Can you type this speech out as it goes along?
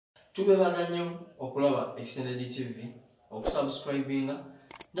tubebaza nnyo okulaba Extended TV okusubscribinga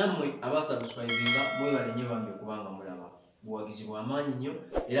nammwe abasubscribinga mwebale nnyo bambi okubanga mulaba buwagizi bw'amaanyi nnyo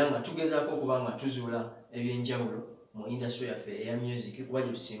era nga tugezaako okubanga tuzuula ebyenjawulo mu industry yaffe eya music kuba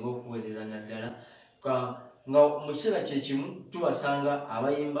gye tusinga okuweereza naddala nga mu kiseera kyekimu tubasanga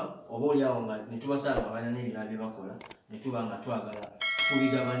abayimba oba oliawo nga ne tubasanga abalina n'ebirala bye bakola ne tuba nga twagala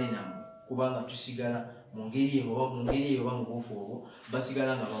tubigabane nammwe kubanga tusigala mu ngeri eyo oba mu buufu obwo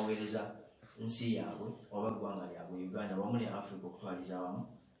basigala nga baweereza nsi yaabwe oba eggwanga lyabwe Uganda wamu ne Africa okutwaliza awamu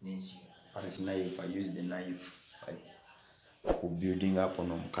n'ensi I use the knife ku building up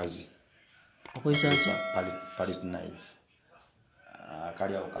on omukazi palette knife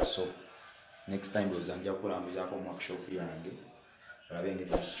kali awo kaso next time ozanja kulambuzaako mu workshop yange olabe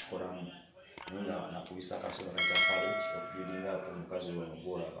engeri kikolamu nga nakubisa kaso kata palette of building up omukazi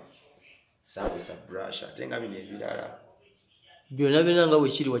w'olaba sakozesa brush ate nga bino ebirala byonna byonna nga bwe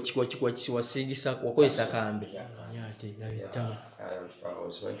kiri wasiigisa wakozesa kambe I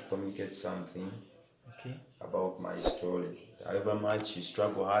was trying to communicate something about my story. However much you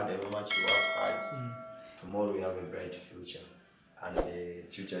struggle hard, however much you work hard, tomorrow you have a bright future. And the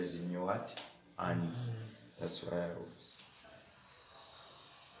future is in your heart. And that's why I was.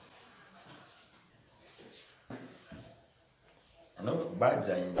 I know birds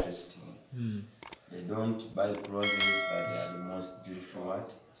are interesting. They don't buy clothes, but they are the most beautiful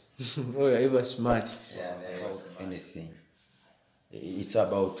what? Oh, you're even smart. Yeah, they have anything. It's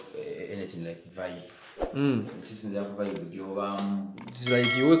about anything like vibe. This is like vibe. It's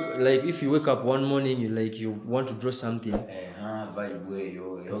like if you wake up one morning, you want to draw something. Vibe where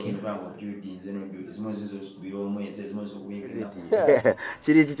you're talking about buildings and it's most below me. It's most wing.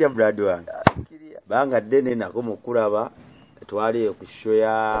 Chiri chicha brad wange. Banga dene nako mukulaba twali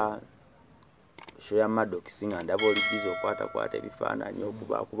okushoya Maddox nga ndaba oli bizo kwata ebifaananyi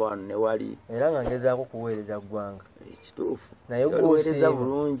okuba ne wali era nga ngezaako kuweereza ggwanga ekituufu naye gwoweereza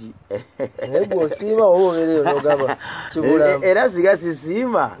bulungi naye gw'osiima oba obeereyo n'ogaba kibulamu era siga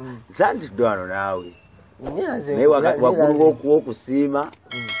sisiima nsantidde wano naawe naye waggulu w'okusiima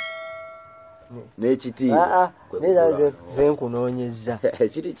n'ekitiibwa ze nkunoonyezza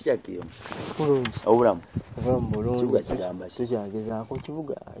kiri kikyakiyo bulungi obulamu bulungi tukyagezaako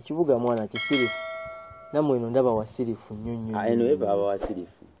kibuga mwana kisirifu namwe eno ndaba wasirifu nnyo eno eba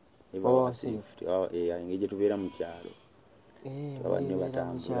wasirifu engeri gye tubeera mu kyalo abannyo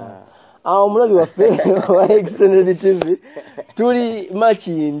batambula omulabi waffe wa Extended TV tuli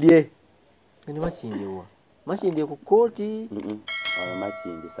Makindye Makindye ku kooti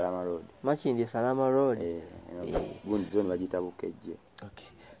Makindye Salama Road gundi zone bagiyita Bukejje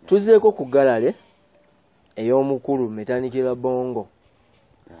tuzzeeko ku galale ey'omukulu Metanik Rabongo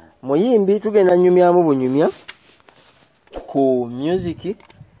muyimbi tugenda nnyumyamu bunyumya ku music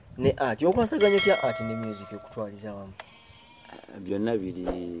ne art okwasaganya otya art ne music okutwaliza wamu byonna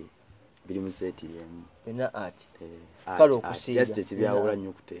biri mu seti yemu byonna art kale okusiiga just ekibyawula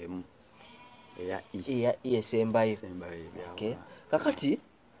nnyo kuteemu eya esembayo kakati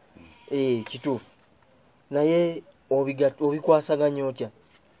kituufu naye obikwasaganya otya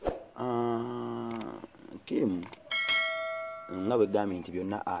Kim nga bwe gambye nti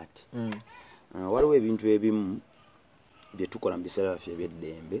byonna art waliwo ebintu ebimu bye tukola mu biseera byaffe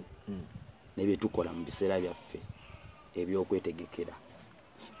eby'eddembe ne bye tukola mu biseera byaffe eby'okwetegekera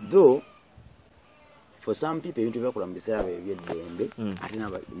though for some people ebintu byebakola mu biseera byabwe eby'eddembe ate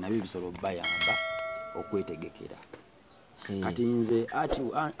nabyo bisobola bayamba okwetegekera kati nze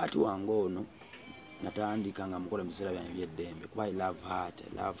ati wange ono natandika nga mukola mu biseera byange eby'eddembe kuba I love art, I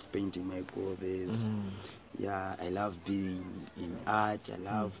love painting my clothes. Yeah, I love being in art.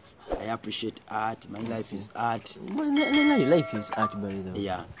 I appreciate art. My life is art. My life is art, by the way.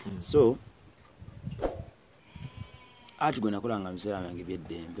 Yeah. So, art gonna kola nga msera yange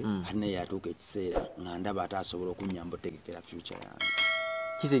by'eddembe. Ate yatuuka ekiseera nga ndaba atasobola okunnyamba otegekera future yange.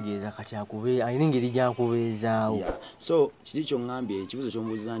 Kitegeeza kati akube alina engeri gy'akubeezaawo. Yeah. So, kiti ky'oŋŋambye ekibuzo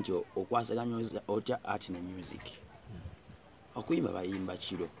ky'ombuuza nti okwasaganya otya art ne music. Okuyimba bayimba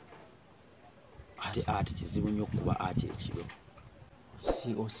kiro. Ate art kizibu nnyo okuba art ekiro.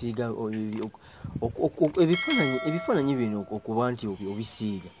 Osiiga ebifaananyi bino okuba nti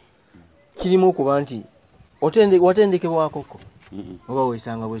obisiiga kirimu okuba nti watendekebwakoko oba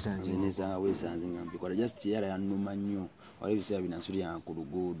weesanga weesanze nga mbikola just yala yannuma nnyo wali ebiseera binansulira ku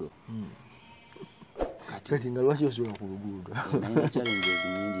luguudo kati nga lwaki osobola ku luguudo nalina challenges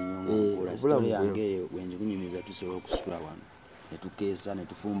nyingi nnyo ngaokola story yange wenjikunyumiza tusobola okusula wano netukeesa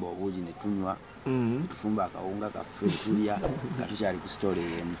netufumba obuugi netunywa netufumba akawunga kaffe tulya nga tukyali ku story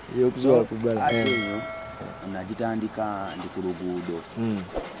emu ate eyo nagitandika ndi ku luguudo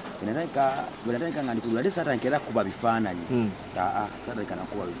bwenatandika nga ndikulu ate satandika era kuba bifaananyi satandika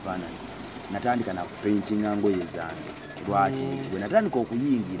nakuba bifaananyi natandika nakupaintinga ngoye zange lwaki nti bwenatandika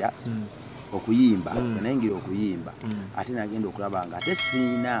okuyimba bwenayingira okuyimba ate nagenda okulaba nga ate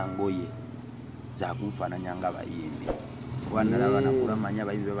siina ngoye zakunfaananya nga bayimbi kuba nalaba nakula manya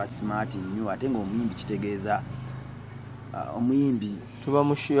abayimbi baba smart nnyo ate ngaomuyimbi kitegeeza omuyimbi tuba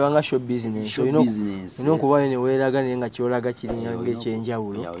mushanga show business ino kuba ne weeraga naye nga kyolaga kiringa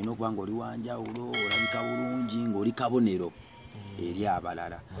ng'ekyenjawulo olina okuba nga oli wanjawulo olabika bulungi ng'oli kabonero eri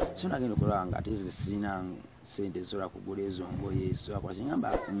abalala so nagenda okulaba nga ate zisiina sente nsobola kugula ezo ngoye sobola kwakingamba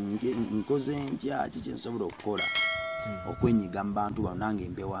nkoze ntya kiki nsobola okukola okwenyiga mu bantu bano nange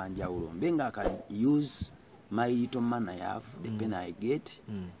mbe wanjawulo mbe nga can use my little money I have the pen I get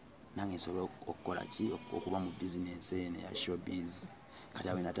nange nsobola okukola ki okuba mu business eno ya showbiz kati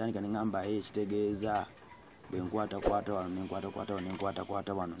awe natandika nengamba ekitegeeza bwenkwatakwata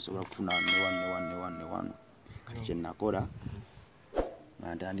wano nsobola kufuna ne wano kati kyenakola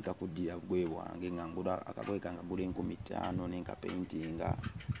natandika kuddira bwe bwange nga ngula akagoye kange gula 5,000 nenkapaintinga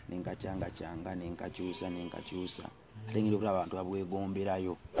nenkacyanga nenkakyusa ate ngeri okulaba abantu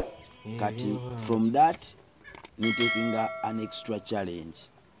babwegomberayo kati from that nitakinga an extra challenge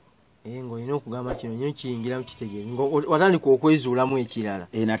ng'olina okugamba kino nyo kiyingiramu kitegeeza watandika okwezuulamu ekirala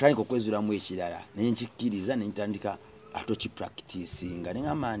natandika okwezuulamu ekirala naye nkikkiriza nentandika ate okipracticinga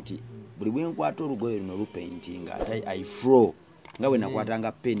neŋŋamba nti buli bwenkwata olugoye luno lupaintinga ate I flow nga bwe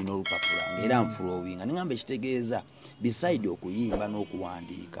nakwatanga peni n'olupapula ng'era nflowinga neŋŋamba ekitegeeza beside okuyimba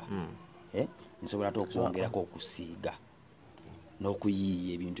n'okuwandiika nsobola ate okwongerako okusiiga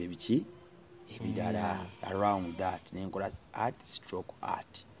n'okuyiiya ebintu ebirala around that nenkola art stroke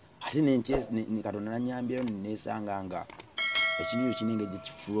art ate katonda nanyambirayo nesanga nga ekintu kininga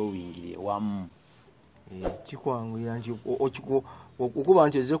ekiflowingire wamu kikwangulira nti okuba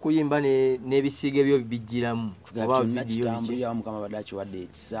nti ozze kuyimba n'ebisiige byo bijjiramu kitambulirawo mukama badde akiwadde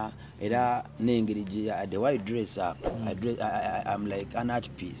ekisa era n'engeri the way I dress up I'm like an art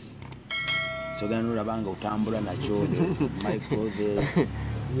piece sogenda nolaba nga otambula nakyo my clothes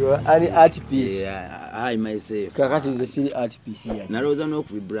you are an art piece I myself kakati nze siri art piece ya nalowooza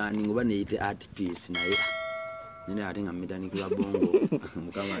n'okurebranding oba neyite art piece naye nene ate nga Metanik Rabongo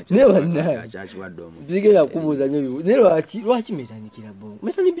mukama kyakiwadde omuntu zigenda kubuuza nnyo naye lwaki Metanik Rabongo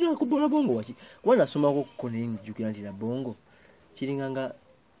Metanik Rabongo waki kuba nasomako kuko naye njjukira nti Rabongo kiringa nga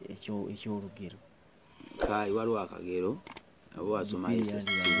ekyolugero kai waliwo akagero abo wasoma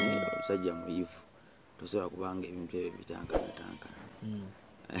omusajja muyivu tosobola kubanga ebintu ebyo bitankana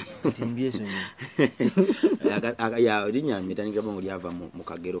linnya Metanik Rabongo lyava mu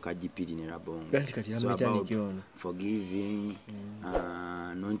kagero ka GPD ne Rabongo forgiving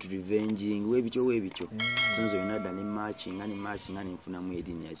not revenging webityo sonzo yonada ne matching nenfunamu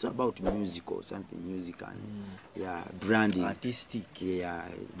erinnya it's about something musical branding artistic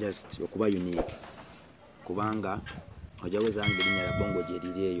just okuba unique kubanga ojaweza ngerinya Rabongo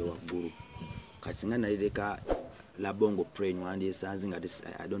gyerireeyo waggulu kati singa nalireka Rabongo Prain wandi sanzi nga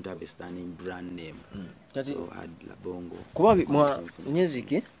I don't have a standing brand name so I had Rabongo kuba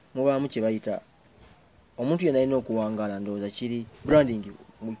music mubaamu kye bayita omuntu yenna alina okuwangaala ndowooza kiri branding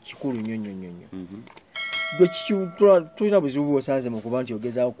kikulu nnyo tulina buzibu bwosanze mu kuba nti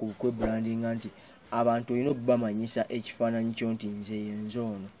ogezaawo kwe branding nti abantu olina okubamanyisa ekifaananyi kyo nti nze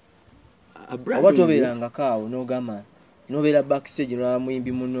yenzoono oba tobeerangako awo n'ogamba nobeera backstage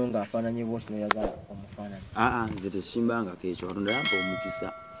lwamuyimbi muno ng'afaananye bwoti noyagala omufaananyi nze tekimbangako ekyo katonda yampa omukisa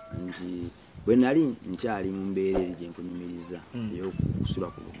nti bwe nali nkyali mu mbeera eri gye nkunyumiriza ey'okusula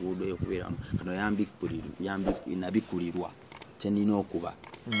ku luguudo ey'okubeeramu kano nabikulirwa kyenina okuba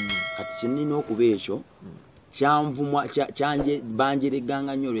kati kyenina okuba ekyo kyanvumwa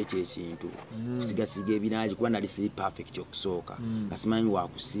banjereganga nnyo olwekyo ekintu kusigasiga ebirungi kuba nali siri perfect okusooka nga simanyi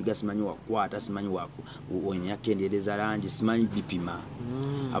wakusiiga simanyi wakukwata simanyi wenyakendeereza langi simanyi bipima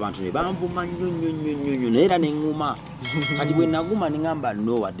abantu ne banvuma nnyo naye era neŋŋuma kati bwe naguma neŋŋamba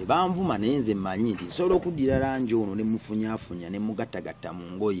no wadde banvuma naye nze mmanyi nti nsobola okuddira langi ono ne mufunyafunya ne mugattagatta mu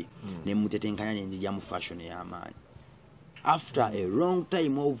ngoye ne mutetenkanya ne nzija mu fashion ey'amaanyi after a long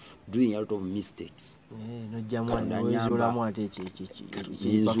time of doing a lot of mistakes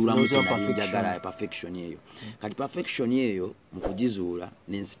nzulamu perfection eyo kati perfection eyo mukugizuula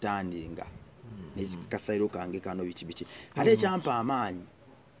nensitandinga nekasayiro kange kano biki ate ekyampa amaanyi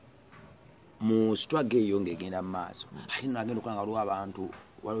mu struggle eyo ngegenda mu maaso ate nagenda okulanga waliwo abantu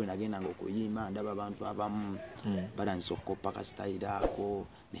waliwo nagendanga okuyimba ndaba abantu abamu badanisa okukopa kasitayiro ako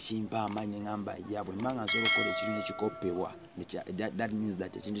nekimpa amaanyi neŋŋamba yabwe mbanga nsobola okukola ekintu nekikoppebwa that means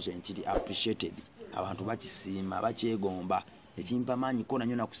that ekintu kyo kiri appreciated abantu bakisiima bakyegomba ekimpa maanyi ko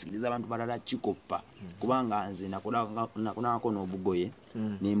nanyo nakusikiriza abantu balala kikopa kubanga nze nakunako n'obugoye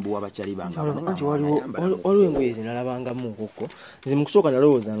nembuwa bakyali banga anti waliwo engoye zinalabangamu okokko nze mu kusooka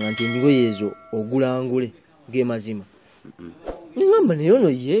nalowoozanga nti engoye ezo ogulangule ge mazima ningamba naye ono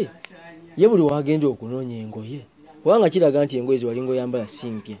ye buli wagenda okunoonya engoye kubanga kiraga nti engoye ziwali ngoyambala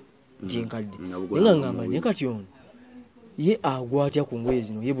simpya nti nkadde naye ngamba naye kati ono ye agwatya ku ngoye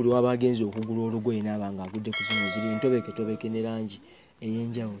zino ye buli waba agenze okugula olugoye n'abanga agudde ku zino ziri ntobeke ne langi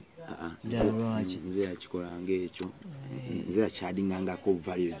ey'enjawulo ddala lwaki nze yakikolanga ekyo nze yakyadingangako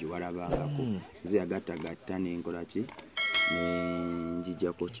value gye walabangako nze yagattagatta nenkola ki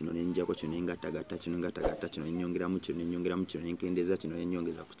nenjijjako kino nenjijjako kino nengattagatta kino nenyongeramu kino nenkendeza kino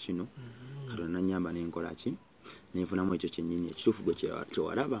nenyongeza ku kino Katonda nanyamba nenkola ki nenfunamu ekyo kyennyini ekituufu gwe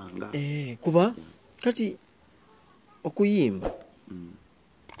kyewalabanga kuba kati okuyimba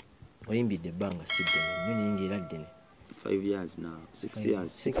oyimbidde ebbanga si ddene nnyo naye ng'era ddene 5 years now 6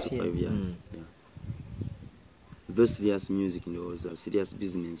 years 6 to 5 years yeah. Though serious music ndowooza serious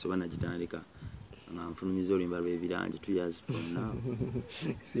business oba nagitandika nga nfulumiza oluyimba lw'ebiranje 2 years from now.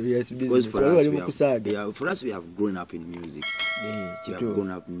 Serious business wali mukusaaga. Yeah, for us we have grown up in music. We have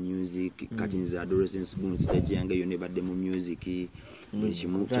grown up in music. Kati nze adolescence boom stage yange yo nebadde mu music. Buli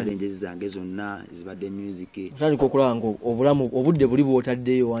kimu challenges zange zonna zibadde music. Tandika okulaba ngo obulamu obudde buli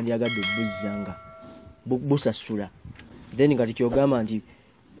bwotaddeyo wandyagadde obuzzanga busasula. Then kati kyogamba nti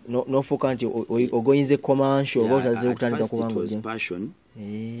no foka nti ogoyinze commercial oba otaze okutandika kubanga passion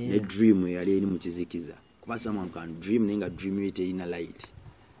ne dream yali eri mu kizikiza kuba someone can dream nenga dream it in a light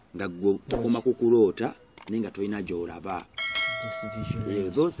nga goma kukulota nenga toina joraba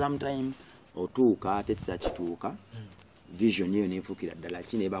though sometime otuuka tetsa kituuka vision yeyo nefukira ddala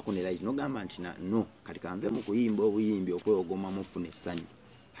kine ebako ne light nogamba nti no kati kanve mu kuyimba obuyimbi okwegoma mufune essanyu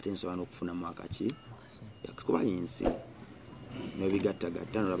ate nsobola n'okufuna mu akaki kuba yinsi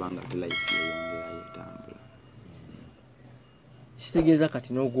nobigattagatta nolabanga te life yeyongerayo etambula. Kitegeeza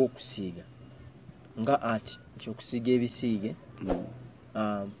kati n'ogw'okusiiga nga art nti okusiiga ebisiige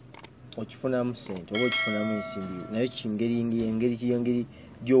okifunamu ssente oba okifunamu ensimbi naye engeri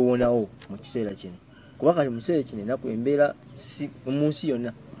gy'owonawo mu kiseera kino kuba kati mu kiseera kino enaku embeera mu nsi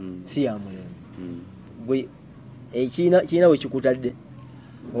yonna si ya mulembe kirina we kikutadde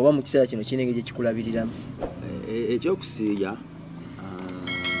oba mu kiseera kino kirina engeri gye kikulabiriramu ekyokusiiga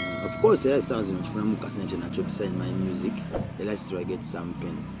of course era sounds in from kasente nacho beside my music ela still I get some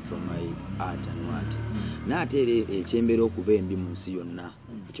pen from my art and what na tere ekyembera okuba embi mu nsi yonna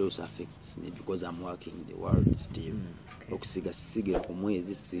it also affects me because I'm working in the world still okusiga sigira ku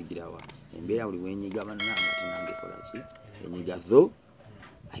mwezi sigira wa embeera buli wenyiga bannanga tinange kola ki enyiga though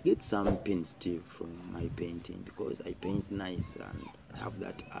I get some pen still from my painting because I paint nice and I have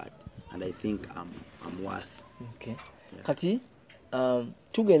that art and I think I'm worth. Okay. Yeah. Kati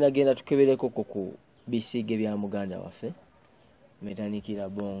tugenda tukebereko ku bisiige bya Muganda waffe Metanik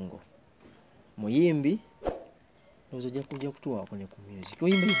Rabongo muyimbi nozojja kujja kutuwaako ne ku music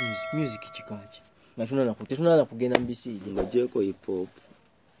oyimba music kikaki nga tunala kugenda mu bisiige ngojeko hip hop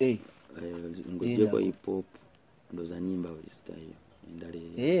ngojeko hip hop ndoza nyimba buli style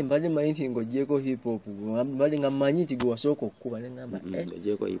endale mbadde manyi nti ngojeko hip hop mbadde nga manyi nti gwe wasooka okukuba ne ngamba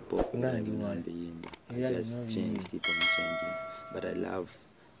ngojeko hip hop ngali wale just change keep on changing but I love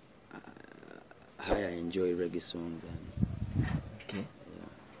how I enjoy reggae songs and okay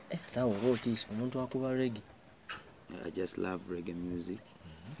tawo Artiste omuntu akuba reggae I just love reggae music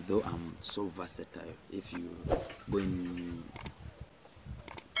though I'm so versatile if you go in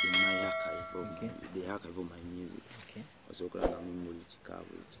my archive the archive of my music osokolanga mumuli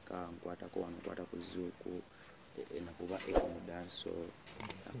kikawa nkwatako wano nkwatako zuuku enakuba econo dance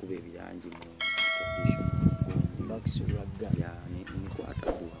nakuba ebirangi mu tradition Max Ragga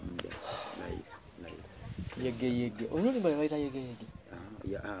nkwata kuwa just live yege onoli bayita yege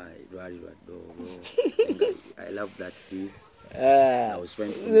lwali lwaddobo I love that piece. I was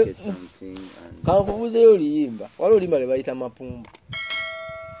trying to communicate something and kankubuzeyo oliyimba wali olimba le bayita mapumba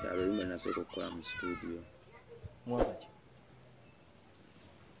oluyimba nasooka okukola mu studio mwaka ki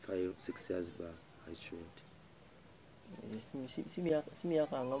 5-6 years back I should si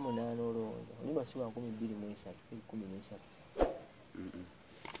myaka nga 8 olowooza olimba si 23 13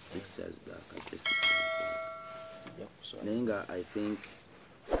 6 years back after 6 years back nenga I think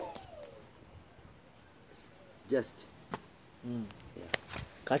just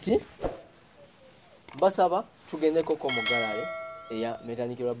kati basaba tugendeko ko mugalale eya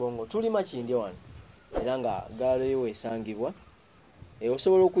Metanik Rabongo tuli makindi wano era nga galale yo esangibwa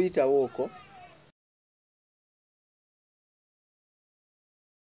osobola okuyitawo oko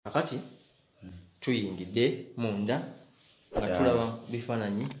akati tuyingidde munda nga tulaba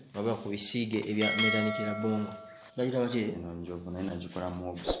bifaananyi oba ku bisiige ebya Metanik Rabongo. Bagita bati eno njovu naye nagikolamu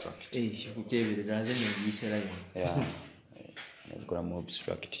obstruct. kikuteebereza nze negiyiserayo. Nagikolamu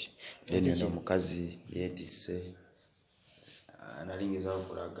obstruct. Then eno omukazi yeetisse nalingeza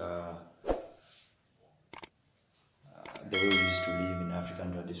okulaga the way we used to live in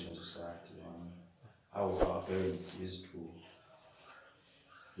African traditional society, how our parents used to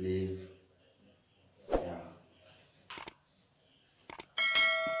live.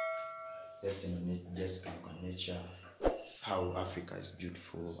 Just on nature, how Africa is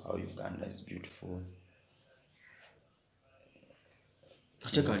beautiful, how Uganda is beautiful.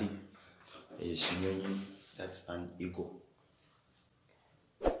 Particularly, that's an ego.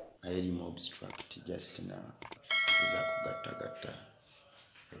 I really more abstract, just in a gata.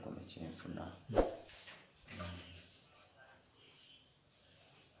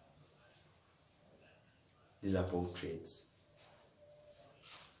 These are portraits.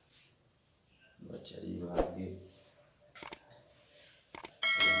 Bachali wange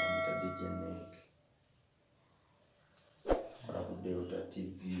mutadijenek warakudeota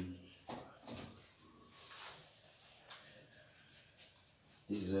TV.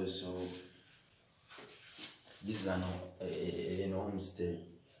 This is also an homestead,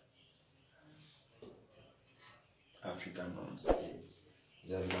 African homesteads.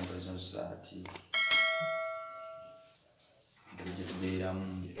 It's African Traditional Society.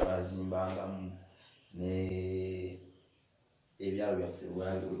 Tubeeramu twazimbangamu ne ebyalo byaffe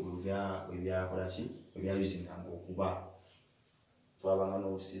webyakolaki webyayuzinganga okuba twabanga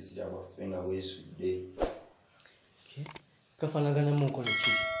n'obusiisira bwaffe nga bwesudde. Kafaanaganamu nkono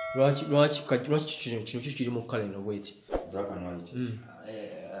kiri lwaki kino kiri mu kala eno bweti black and white.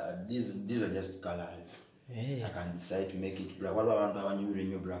 These are just colors. I can decide to make it black. Waliwo abantu abanyumirwa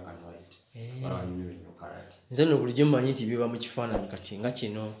ennyo black and white, abanyumirwa ennyo colored. nze nno bulijjo mmanyi nti biba mu kifaananyi kati nga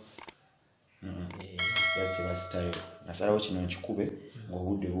kino. Just a style. Nasalawo kino nkikube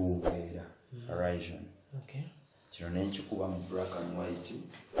ng'obudde buwubeera horizon. Kino ne nkikuba mu black and white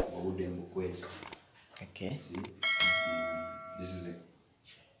ng'obudde mbukwesa. See? This is a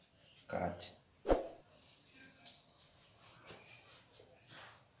cat.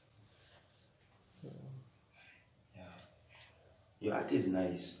 Your art is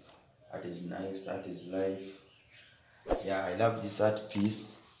nice. Art is nice. Art is life. Yeah, I love this art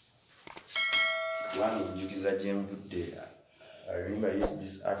piece. One of I remember I used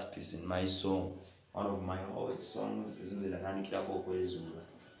this art piece in my song. One of my old songs is in the Metanik Rabongo.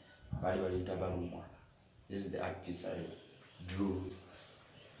 This is the art piece I drew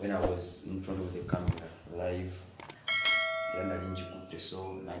when I was in front of the camera live.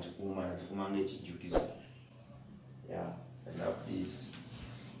 Yeah, I love this.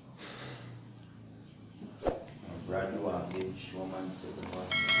 Brand new again, Showman second one.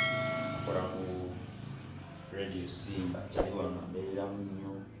 Radio scene, but I want to be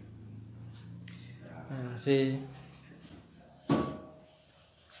new.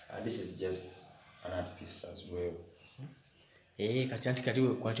 This is just an art piece as well.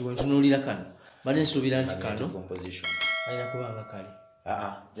 Kati wentunuulira kano bane nsuubira nti kano composition. Ayina kubanga kale.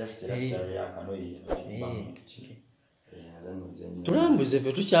 Just the story yakano tulambuze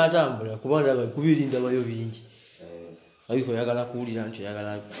ffe tukyatambula kuba ndaba kubirinda bayo bingi. Abiko oyagala kuwulira nti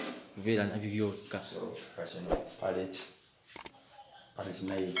oyagala kubeera nabyo byokka. So, palette knife, I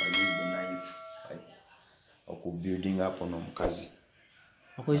use the knife like building up on omukazi.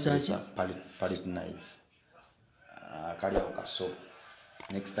 Palette knife. Kali akaso.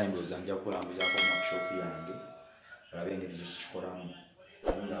 Next time ozanja kulambuzaako mu workshop yange. Olabe engeri gyekikolamu.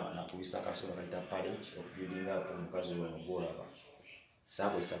 Nakubisa akasobola kayita palette building up omukazi w'omugolaba.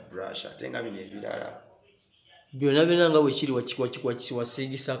 Saakozesa brush ate nga bino ebirala. Byonna byonna nga bwe kiri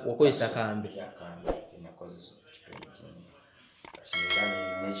wasiigisa wakozesa kambe. Nakozesa painting.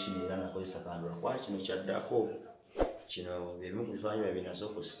 Kino nakozesa kambe. Lwakuba kino kyaddako. Kino ebimu ku bifaananyi bye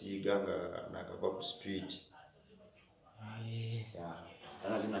nasooka okusiiga nga nakava ku street.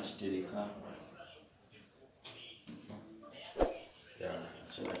 Nazo nakitereka.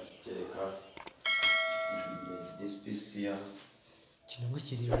 There's this piece here. Kino nga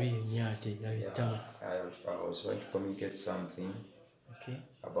kiri real nyate labitamu. I was trying to communicate something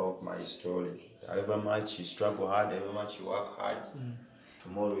about my story. However much you struggle hard, however much you work hard,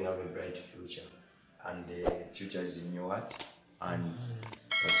 tomorrow you have a bright future. And the future is in your heart. And that's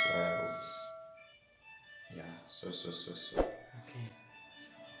why I was so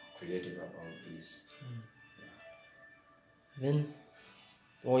creative about this. Then,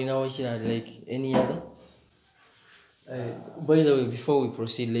 what now is like any other? By the way, before we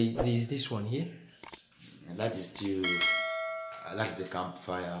proceed, there is this one here. And that is still That's a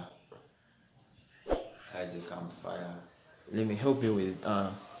campfire. That's a campfire. Let me help you with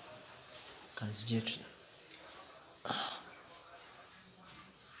consider.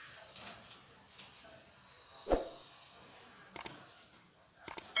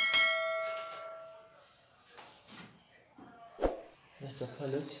 That's a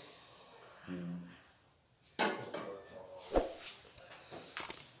palette.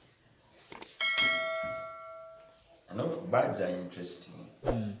 I know birds are interesting.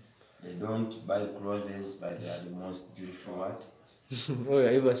 They don't buy clothes, but they are the most beautiful one. Oh, you're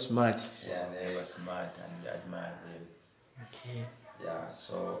ever smart. Yeah, they were smart and I admire them. Okay. Yeah,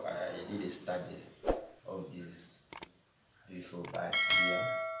 so I did a study of these beautiful birds here.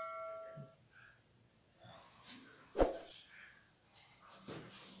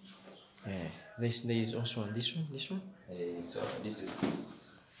 Yeah. There is also on this one. So this is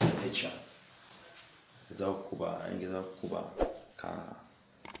nature. It's all Kuba, and it's all Kuba.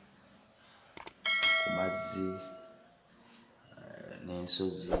 Kumazi,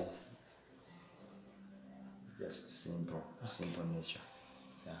 Nensozi. Just simple nature.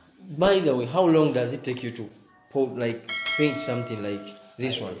 Yeah. By the way, how long does it take you to paint something like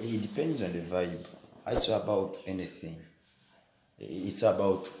this one? It depends on the vibe. It's about anything. It's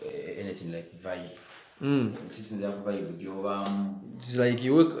about anything like vibe. This is a vibe. It's like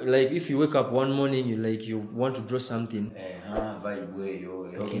if you wake up one morning, you want to draw something. Vibe where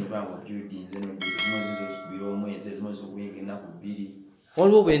you're talking about buildings and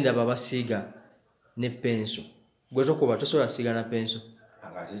Waliwo bwenda babasiiga ne penso. Gwe tokuba tosobola siga na penso.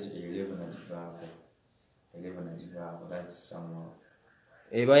 That's somewhere.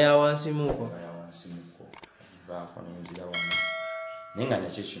 Eba ya wansi muko.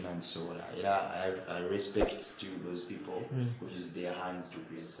 I respect still those people who use their hands to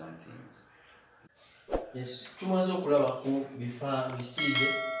create some things. Yes, tumaze okulaba ku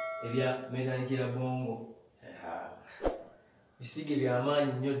bisiige ebya Metanik Rabongo. Bisiige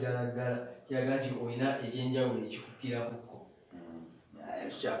by'amaanyi nnyo ddala kiraga nti olina ekyenjawulo ekikukira kuko.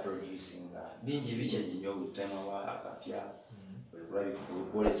 Producing bingi nnyo obutema bwakapya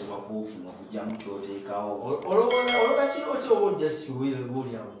okulabikkolesebwa kuufuna okujjamu kyoteekawo olola kino oti oba ojja siwuli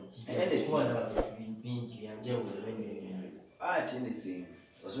awo bingi byanjawulo art anything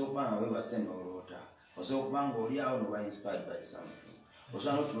osobola okubanga webase n'oloota osobola okubanga oli awo noba inspired by something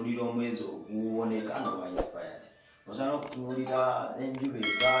osobola n'okutunuulira omwezi oguwoneka noba inspired osobola n'okutunuulira enjuba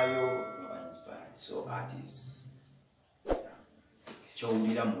evaayo noba inspired. So art is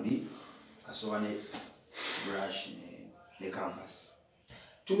kyowulira muli kasoba ne brush ne canvas.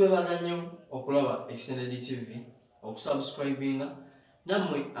 Tubebaza nnyo okulaba Extended TV, okusubscribinga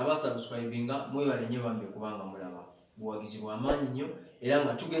nammwe abasubscribinga mwebale nnyo bambi okubanga mulaba buwagizi bw'amaanyi nnyo era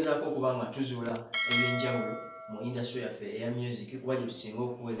nga tugezaako okubanga tuzuula ebyenjawulo mu industry yaffe eya music kuba gye tusinga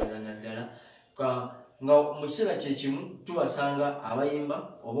okuweereza naddala nga mu kiseera kyekimu tubasanga abayimba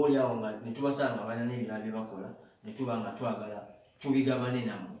oba oliawo nga ne tubasanga balina n'ebirala bye bakola ne tuba nga twagala tubigabane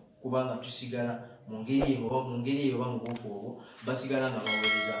nammwe kubanga tusigala mu ngeri eyo oba mu buufu obwo basigala nga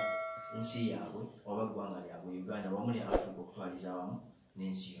baweereza nsi yaabwe oba eggwanga lyabwe Uganda wamu ne Africa okutwaliza awamu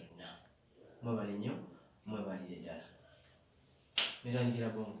n'ensi yonna. Mwebale nnyo, mwebalire ddala. Metanik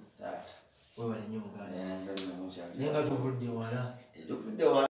Rabongo, webale nnyo muganda. Naye nga tuvudde wala.